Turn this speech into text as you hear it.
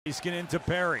Heiskanen to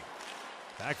Perry.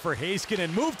 Back for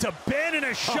Heiskanen. Move to Benn and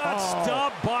a shot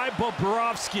stopped by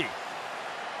Bobrovsky.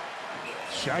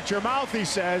 Shut your mouth, he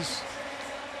says.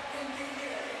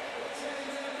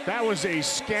 That was a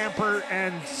scamper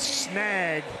and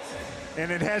snag,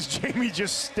 and it has Jamie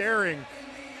just staring.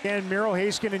 And Miro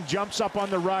Heiskanen jumps up on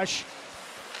the rush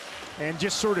and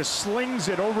just sort of slings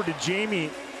it over to Jamie.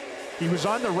 He was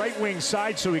on the right wing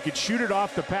side so he could shoot it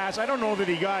off the pass. I don't know that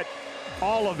he got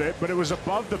all of it, but it was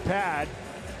above the pad.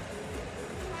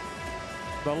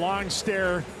 The long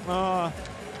stare,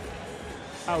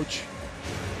 ouch.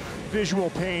 Visual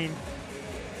pain.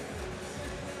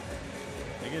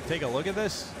 Are you gonna take a look at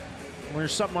this?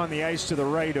 There's something on the ice to the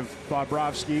right of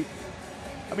Bobrovsky.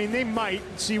 I mean, they might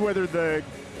see whether the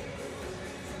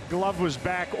glove was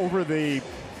back over the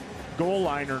goal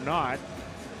line or not.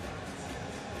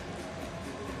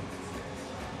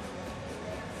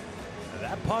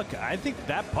 That puck, I think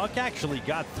that puck actually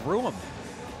got through him.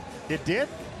 It did?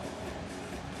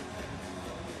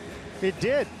 It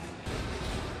did.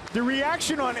 The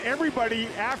reaction on everybody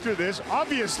after this,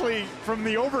 obviously from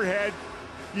the overhead,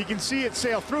 you can see it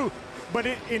sail through, but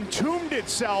it entombed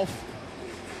itself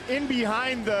in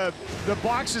behind the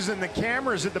boxes and the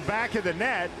cameras at the back of the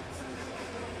net.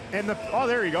 And oh,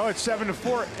 there you go, it's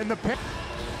 7-4. And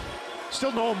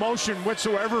still no emotion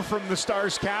whatsoever from the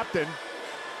Stars captain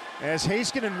as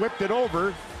Heiskanen whipped it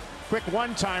over. Quick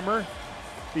one-timer.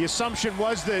 The assumption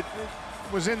was that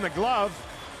it was in the glove.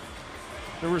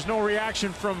 There was no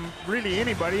reaction from really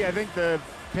anybody. I think the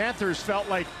Panthers felt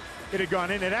like it had gone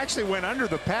in. It actually went under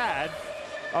the pad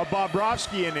of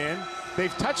Bobrovsky and in.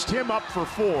 They've touched him up for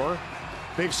 4.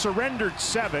 They've surrendered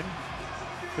 7.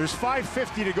 There's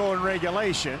 5:50 to go in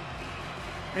regulation.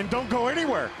 And don't go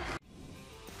anywhere.